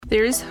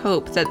There is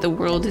hope that the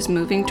world is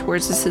moving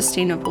towards a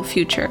sustainable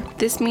future.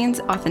 This means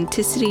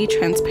authenticity,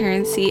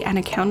 transparency, and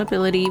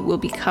accountability will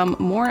become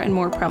more and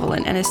more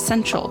prevalent and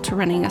essential to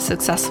running a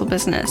successful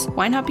business.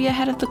 Why not be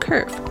ahead of the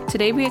curve?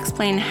 Today we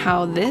explain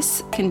how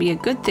this can be a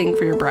good thing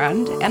for your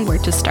brand and where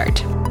to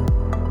start.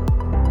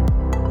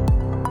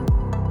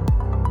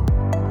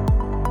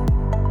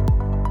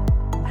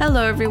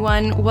 Hello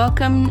everyone,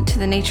 welcome to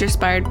the Nature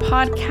Inspired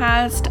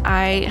podcast.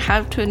 I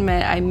have to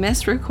admit I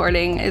missed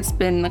recording. It's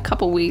been a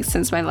couple weeks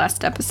since my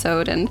last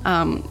episode and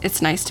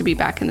it's nice to be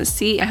back in the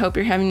seat. I hope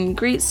you're having a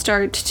great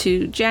start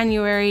to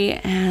January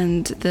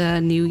and the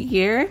new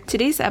year.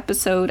 Today's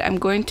episode, I'm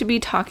going to be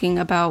talking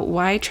about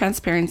why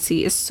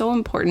transparency is so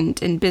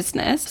important in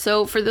business.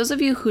 So for those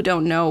of you who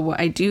don't know, what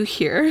I do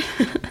here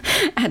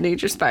at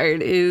Nature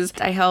Inspired is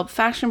I help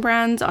fashion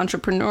brands,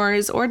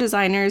 entrepreneurs, or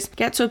designers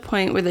get to a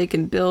point where they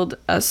can build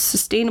a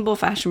sustainable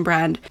fashion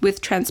brand with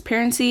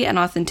transparency and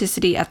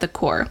authenticity at the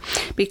core.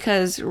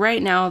 Because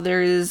right now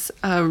there is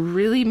a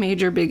really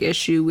major big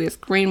issue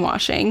with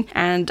greenwashing,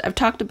 and I've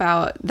talked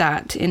about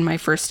that in my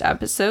first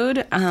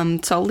episode.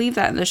 So I'll leave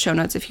that in the show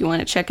notes if you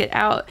want to check it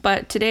out.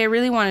 But today I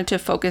really wanted to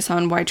focus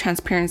on why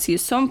transparency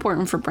is so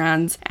important for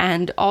brands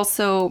and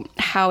also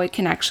how it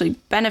can actually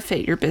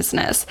benefit your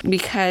business.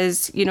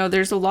 Because,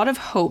 there's a lot of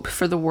hope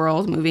for the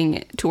world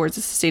moving towards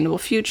a sustainable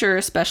future,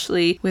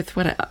 especially with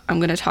what I'm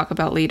going to talk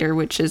about later,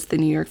 which is the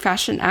New York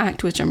Fashion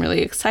Act, which I'm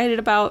really excited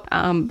about.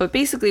 But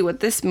basically what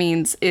this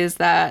means is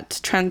that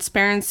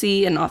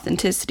transparency and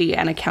authenticity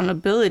and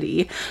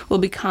accountability will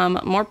become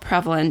more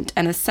prevalent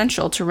and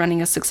essential to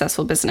running a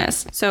successful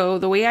business. So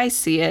the way I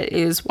see it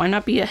is, why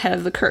not be ahead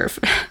of the curve,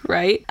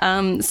 right?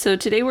 So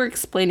today we're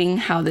explaining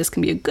how this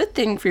can be a good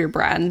thing for your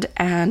brand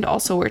and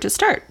also where to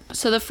start.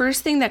 So the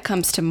first thing that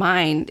comes to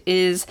mind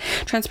is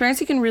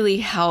transparency can really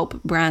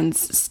help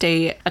brands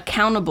stay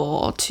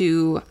accountable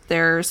to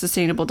their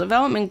sustainable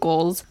development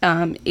goals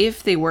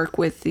if they work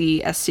with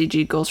the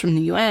SDG goals from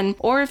the UN,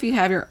 or if you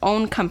have your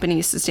own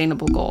company's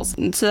sustainable goals.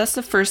 And so that's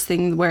the first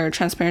thing where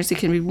transparency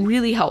can be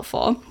really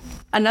helpful.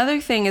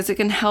 Another thing is it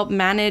can help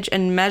manage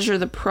and measure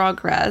the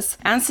progress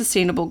and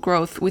sustainable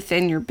growth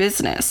within your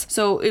business.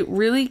 So it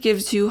really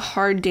gives you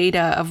hard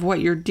data of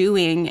what you're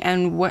doing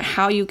and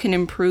how you can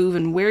improve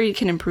and where you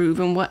can improve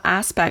and what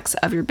aspects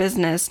of your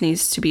business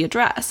needs to be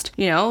addressed.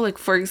 Like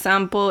for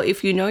example,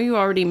 if you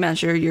already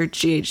measure your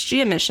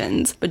GHG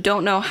emissions, but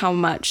don't know how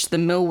much the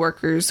mill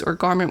workers or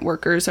garment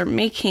workers are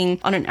making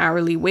on an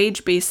hourly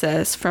wage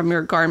basis from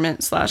your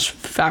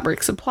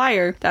garment/fabric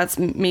supplier, that's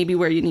maybe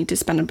where you need to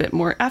spend a bit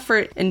more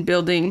effort in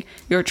building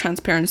your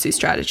transparency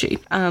strategy.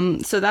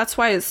 So that's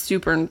why it's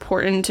super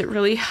important. It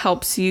really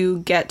helps you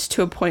get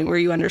to a point where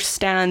you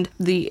understand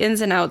the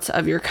ins and outs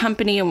of your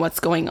company and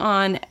what's going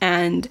on.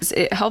 And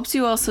it helps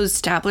you also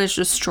establish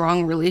a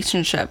strong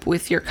relationship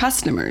with your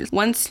customers.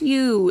 Once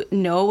you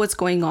know what's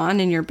going on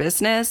in your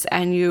business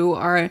and you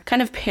are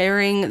kind of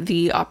pairing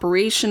the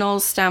operational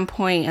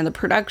standpoint and the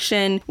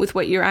production with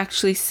what you're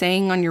actually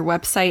saying on your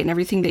website and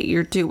everything that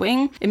you're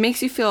doing, it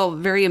makes you feel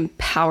very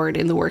empowered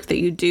in the work that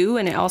you do.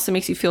 And it also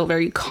makes you feel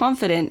very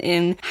confident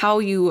in how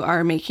you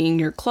are making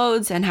your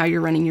clothes and how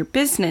you're running your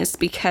business,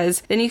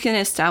 because then you can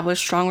establish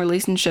strong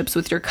relationships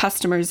with your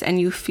customers and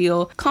you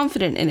feel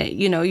confident in it.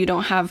 You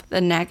don't have the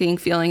nagging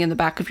feeling in the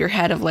back of your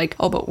head of like,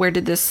 oh, but where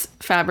did this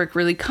fabric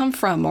really come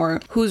from?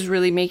 Or who's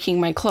really making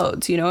my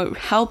clothes? It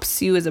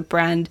helps you as a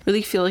brand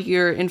really feel like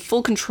you're in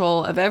full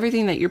control of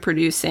everything that you're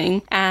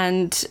producing.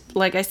 And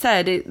like I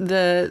said,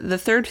 the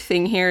third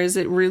thing here is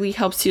it really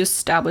helps you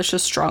establish a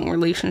strong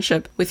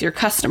relationship with your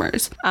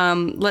customers.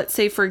 Let's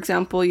say, for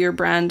example, your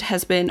brand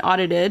has been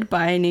audited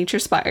by Nature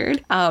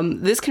Inspired.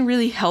 This can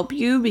really help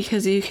you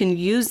because you can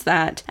use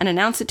that and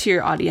announce it to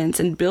your audience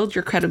and build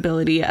your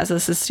credibility as a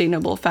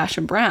sustainable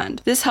fashion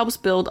brand. This helps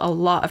build a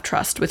lot of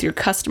trust with your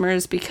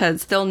customers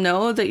because they'll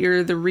know that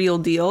you're the real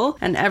deal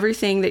and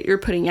everything that you're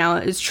putting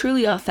out is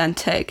truly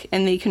authentic,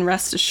 and they can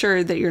rest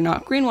assured that you're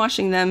not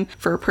greenwashing them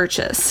for a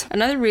purchase.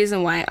 Another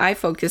reason why I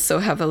focus so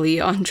heavily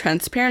on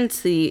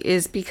transparency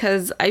is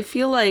because I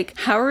feel like,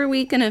 how are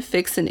we going to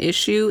fix an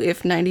issue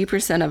if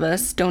 90% of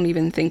us don't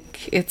even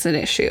think it's an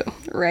issue,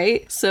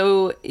 right?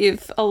 So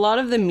if a lot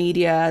of the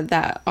media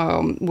that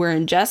we're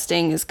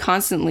ingesting is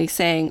constantly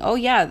saying, oh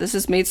yeah, this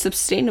is made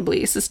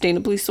sustainably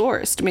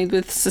sourced, made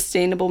with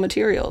sustainable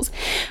materials,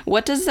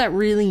 what does that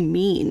really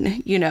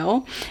mean,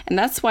 And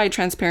that's why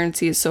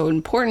transparency is so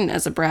important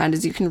as a brand,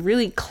 is you can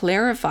really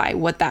clarify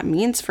what that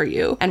means for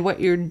you and what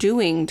you're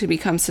doing to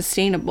become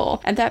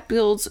sustainable. And that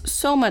builds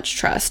so much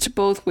trust,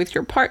 both with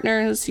your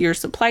partners, your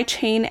supply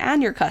chain,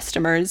 and your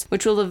customers,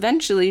 which will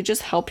eventually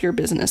just help your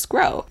business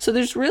grow. So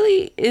there's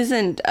really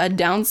isn't a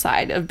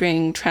downside of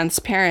being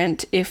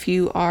transparent if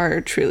you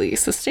are truly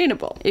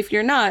sustainable. If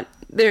you're not,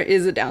 there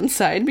is a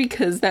downside,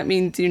 because that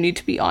means you need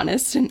to be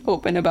honest and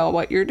open about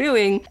what you're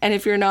doing. And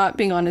if you're not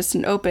being honest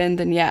and open,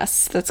 then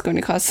yes, that's going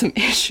to cause some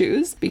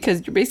issues,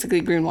 because you're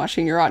basically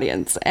greenwashing your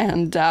audience.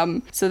 And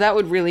so that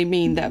would really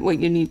mean that what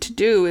you need to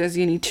do is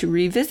you need to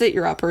revisit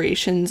your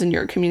operations and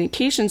your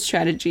communication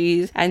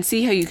strategies and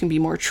see how you can be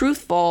more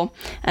truthful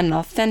and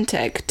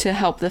authentic to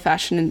help the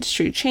fashion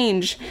industry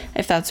change,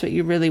 if that's what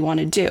you really want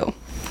to do.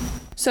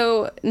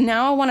 So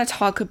now I want to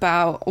talk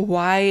about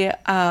why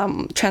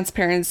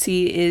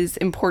transparency is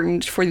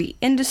important for the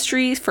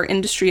industry, for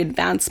industry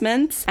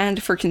advancements,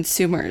 and for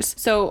consumers.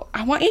 So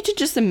I want you to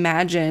just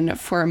imagine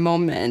for a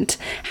moment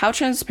how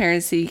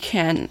transparency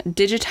can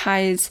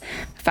digitize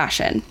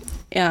fashion.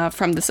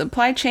 From the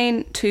supply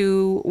chain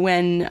to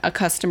when a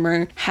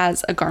customer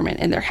has a garment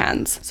in their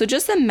hands. So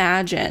just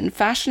imagine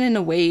fashion in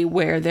a way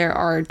where there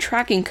are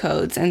tracking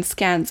codes and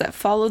scans that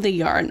follow the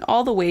yarn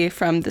all the way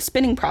from the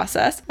spinning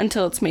process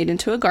until it's made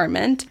into a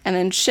garment and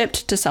then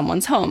shipped to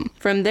someone's home.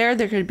 From there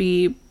could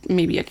be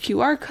maybe a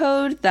QR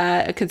code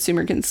that a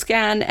consumer can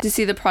scan to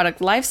see the product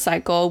life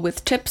cycle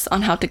with tips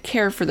on how to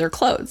care for their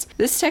clothes.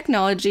 This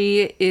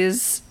technology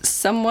is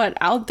somewhat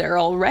out there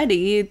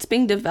already. It's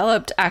being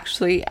developed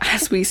actually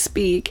as we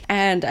speak.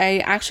 And I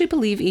actually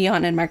believe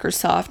Eon and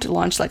Microsoft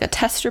launched like a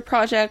tester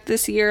project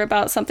this year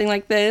about something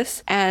like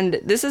this.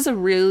 And this is a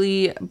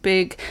really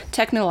big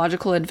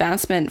technological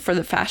advancement for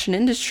the fashion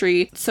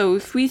industry. So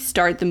if we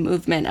start the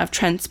movement of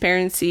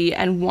transparency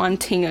and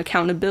wanting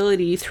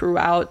accountability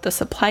throughout the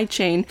supply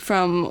chain,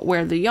 from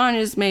where the yarn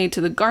is made to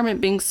the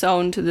garment being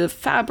sewn to the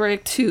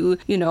fabric to,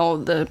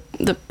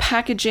 the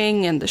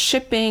packaging and the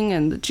shipping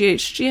and the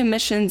GHG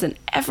emissions and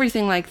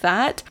everything like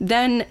that,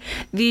 then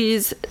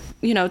these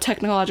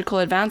technological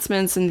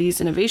advancements and these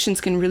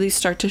innovations can really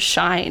start to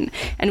shine,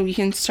 and we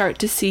can start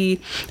to see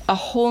a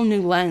whole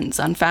new lens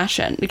on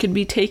fashion. It could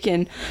be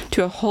taken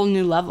to a whole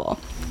new level.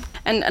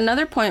 And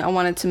another point I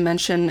wanted to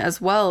mention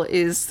as well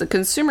is the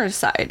consumer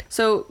side.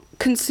 So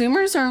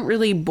consumers aren't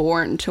really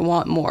born to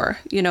want more.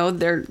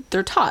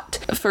 They're taught.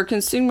 For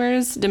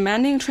consumers,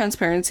 demanding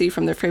transparency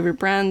from their favorite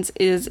brands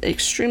is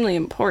extremely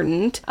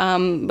important.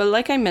 But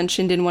like I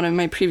mentioned in one of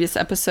my previous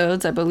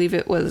episodes, I believe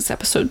it was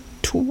episode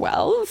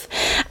 12,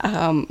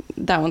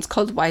 that one's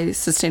called Why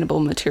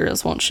Sustainable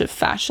Materials Won't Shift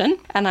Fashion.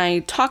 And I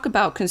talk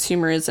about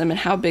consumerism and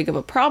how big of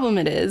a problem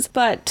it is.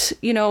 But,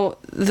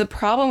 the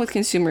problem with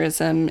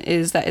consumerism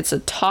is that it's a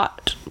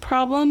taught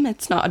problem.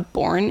 It's not a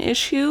born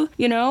issue,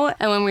 And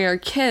when we are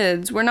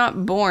kids, we're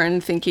not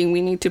born thinking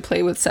we need to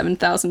play with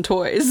 7,000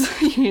 toys,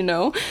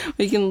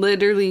 We can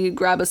literally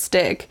grab a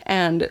stick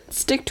and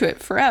stick to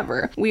it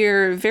forever.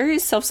 We're very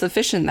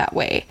self-sufficient that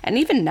way. And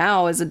even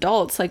now as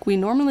adults, we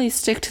normally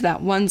stick to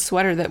that one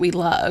sweater that we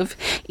love,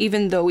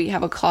 even though we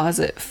have a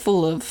closet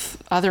full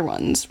of other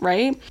ones,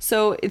 right?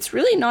 So it's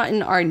really not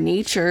in our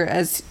nature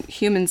as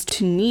humans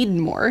to need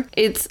more.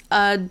 It's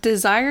a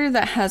desire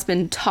that has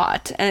been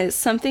taught, and it's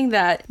something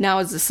that now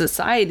as a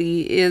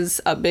society is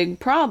a big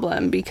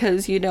problem,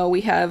 because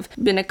we have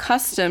been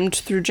accustomed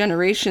through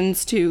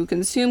generations to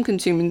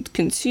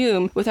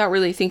consume without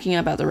really thinking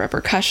about the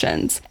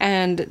repercussions.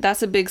 And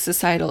that's a big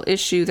societal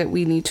issue that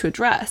we need to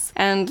address.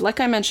 And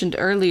like I mentioned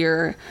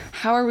earlier,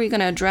 how are we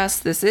going to address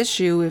this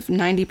issue if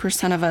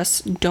 90% of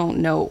us don't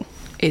know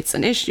it's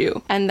an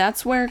issue? And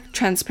that's where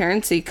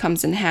transparency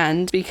comes in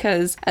hand,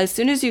 because as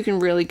soon as you can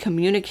really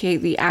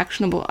communicate the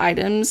actionable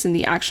items and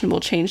the actionable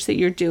change that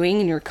you're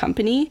doing in your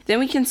company, then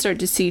we can start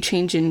to see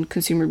change in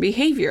consumer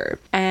behavior.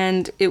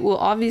 And it will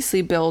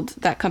obviously build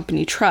that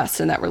company trust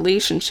and that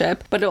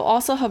relationship, but it'll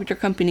also help your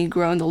company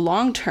grow in the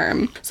long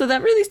term. So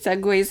that really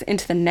segues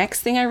into the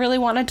next thing I really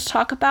wanted to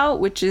talk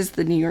about, which is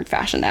the New York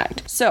Fashion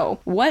Act. So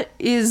what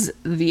is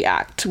the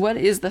act? What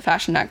is the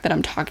Fashion Act that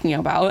I'm talking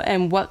about,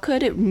 and what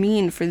could it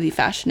mean for the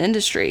fashion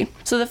industry?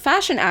 So the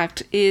Fashion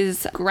Act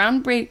is a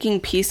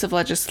groundbreaking piece of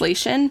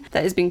legislation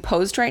that is being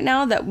posed right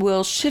now that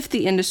will shift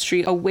the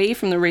industry away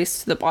from the race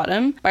to the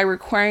bottom by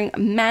requiring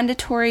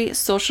mandatory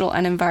social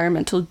and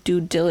environmental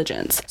due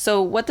diligence.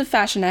 So what the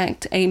Fashion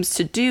Act aims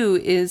to do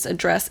is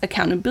address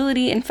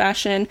accountability in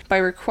fashion by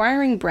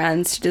requiring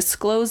brands to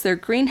disclose their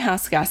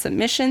greenhouse gas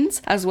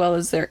emissions, as well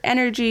as their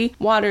energy,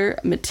 water,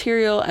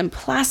 material, and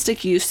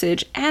plastic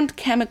usage and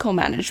chemical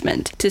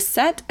management to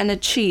set and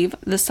achieve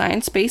the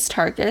science-based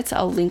targets.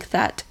 I'll link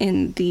that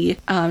in the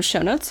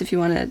show notes if you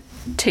want to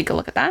take a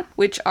look at that,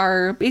 which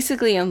are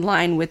basically in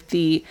line with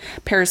the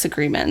Paris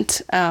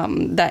Agreement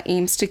that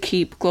aims to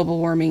keep global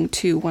warming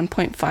to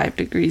 1.5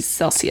 degrees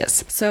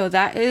Celsius. So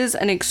that is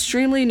an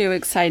extremely new,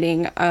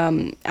 exciting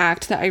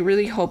act that I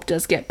really hope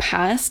does get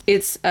passed.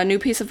 It's a new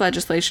piece of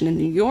legislation in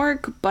New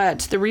York, but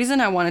the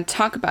reason I want to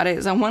talk about it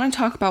is I want to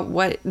talk about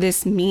what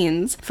this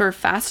means for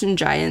fashion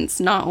giants,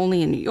 not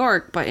only in New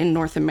York, but in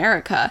North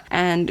America,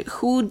 and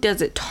who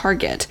does it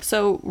target.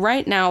 So right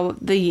right now,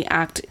 the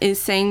act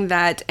is saying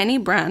that any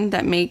brand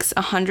that makes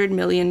 100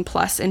 million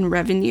plus in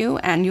revenue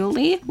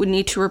annually would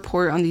need to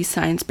report on these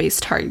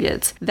science-based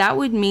targets. That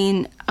would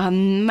mean a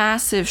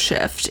massive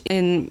shift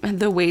in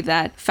the way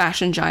that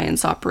fashion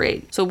giants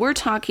operate. So we're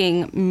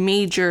talking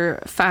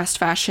major fast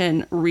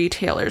fashion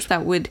retailers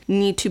that would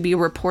need to be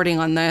reporting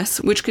on this,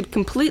 which could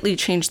completely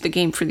change the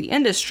game for the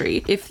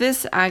industry. If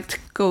this act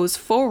goes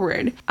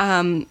forward,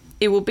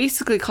 it will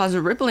basically cause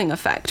a rippling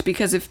effect,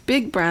 because if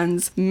big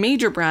brands,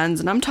 major brands,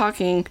 and I'm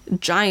talking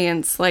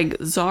giants like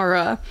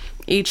Zara,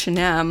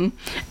 H&M,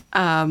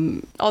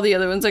 all the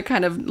other ones are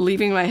kind of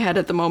leaving my head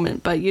at the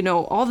moment, but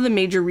all the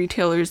major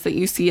retailers that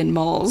you see in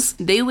malls,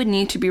 they would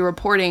need to be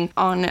reporting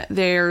on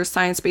their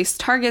science-based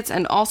targets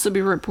and also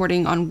be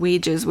reporting on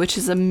wages, which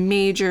is a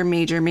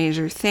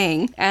major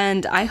thing.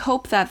 And I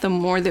hope that the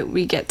more that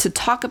we get to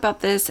talk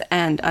about this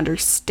and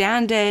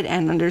understand it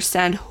and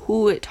understand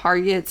who it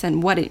targets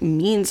and what it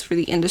means for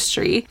the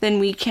industry, then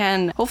we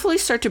can hopefully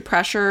start to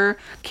pressure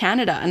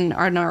Canada and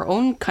our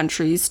own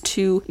countries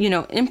to,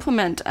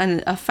 implement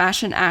a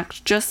fashion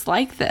act just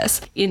like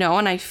this,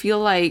 and I feel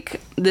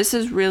like this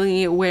is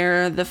really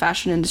where the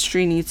fashion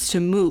industry needs to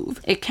move.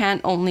 It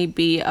can't only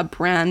be a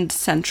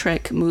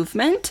brand-centric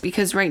movement,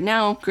 because right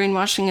now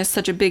greenwashing is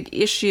such a big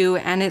issue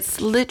and it's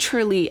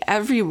literally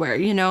everywhere.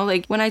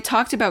 Like when I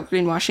talked about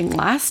greenwashing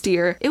last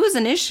year, it was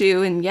an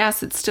issue, and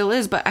yes, it still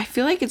is, but I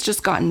feel like it's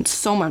just gotten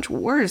so much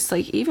worse.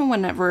 Like even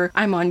whenever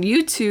I'm on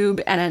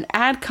YouTube and an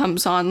ad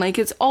comes on, like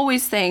it's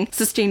always saying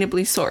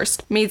sustainably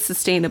sourced, made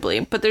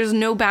sustainably, but there's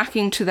no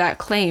backing to that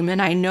claim,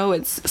 and I know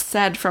it's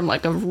said from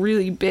like a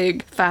really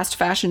big fast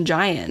fashion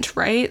giant,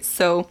 right?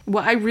 So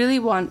what I really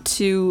want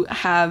to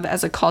have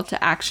as a call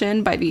to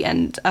action by the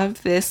end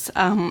of this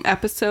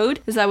episode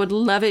is I would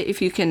love it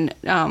if you can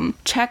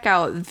check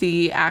out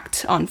the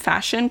Act on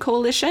Fashion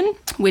Coalition,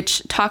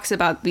 which talks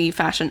about the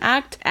Fashion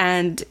Act,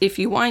 and if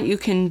you want, you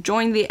can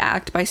join the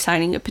act by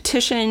signing a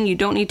petition. You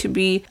don't need to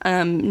be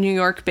New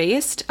York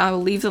based.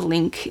 I'll leave the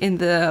link in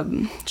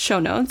the show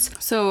notes.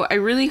 So I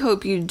really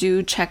hope you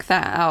do check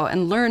that out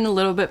and learn a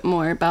little bit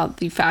more about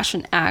the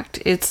Fashion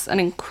Act. It's an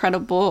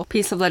incredible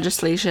piece of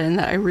legislation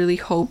that I really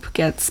hope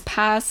gets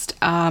passed.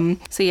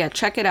 So yeah,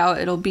 check it out.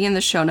 It'll be in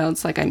the show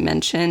notes, like I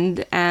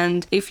mentioned.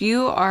 And if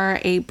you are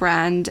a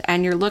brand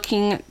and you're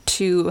looking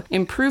to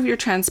improve your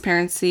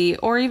transparency,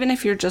 or even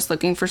if you're just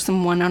looking for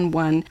some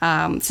one-on-one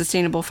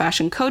sustainable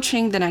fashion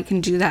coaching, then I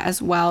can do that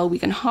as well. We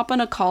can hop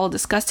on a call,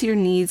 discuss your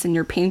needs and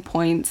your pain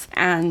points.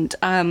 And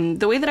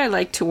the way that I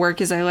like to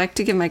work is I like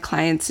to give my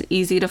clients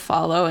easy to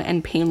follow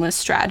and painless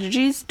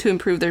strategies to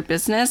improve their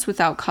business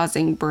without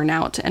causing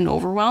burnout and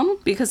overwhelm.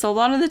 Because a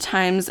lot of the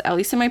times, at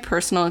least in my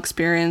personal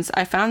experience,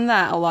 I found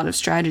that a lot of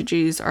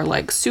strategies are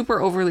like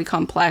super overly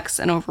complex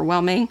and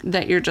overwhelming,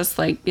 that you're just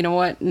like, you know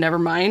what, never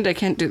mind, I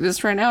can't do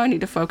this right now. I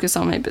need to focus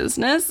on my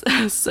business.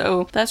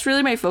 So that's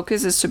really my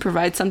focus, is to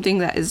provide something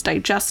that is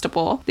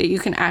digestible, that you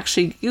can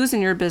actually use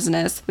in your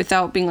business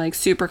without being like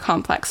super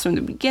complex from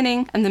the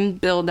beginning, and then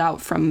build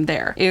out from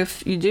there.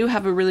 If you do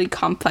have a really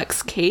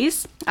complex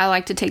case, I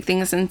like to take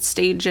things in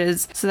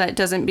stages so that it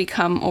doesn't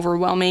become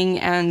overwhelming,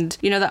 and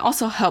that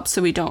also helps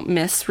so we don't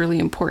miss really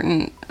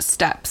important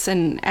steps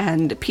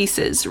and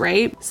pieces,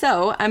 right?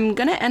 So I'm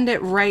gonna end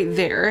it right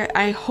there.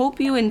 I hope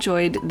you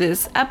enjoyed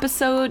this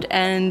episode,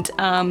 and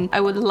I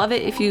would love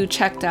it if you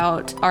checked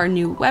out our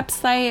new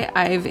website.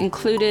 I've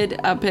included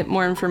a bit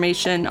more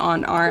information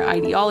on our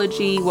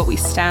ideology, what we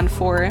stand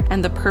for,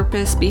 and the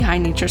purpose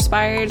behind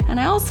Nature-Spired. And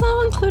I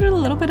also included a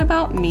little bit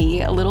about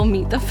me, a little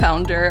Meet the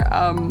Founder,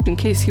 in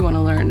case you want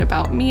to learn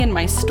about me and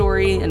my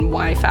story and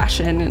why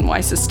fashion and why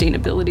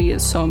sustainability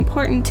is so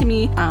important to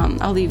me.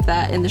 I'll leave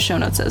that in the show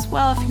notes as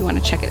well if you want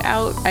to check it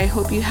out. I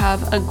hope you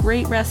have a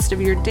great rest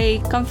of your day.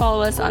 Come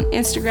follow us on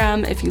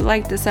Instagram. If you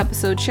liked this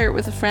episode, share it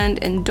with a friend,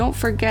 and don't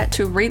forget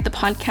to rate the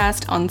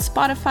podcast on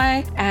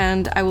Spotify,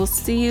 and I will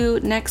see you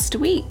next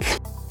week.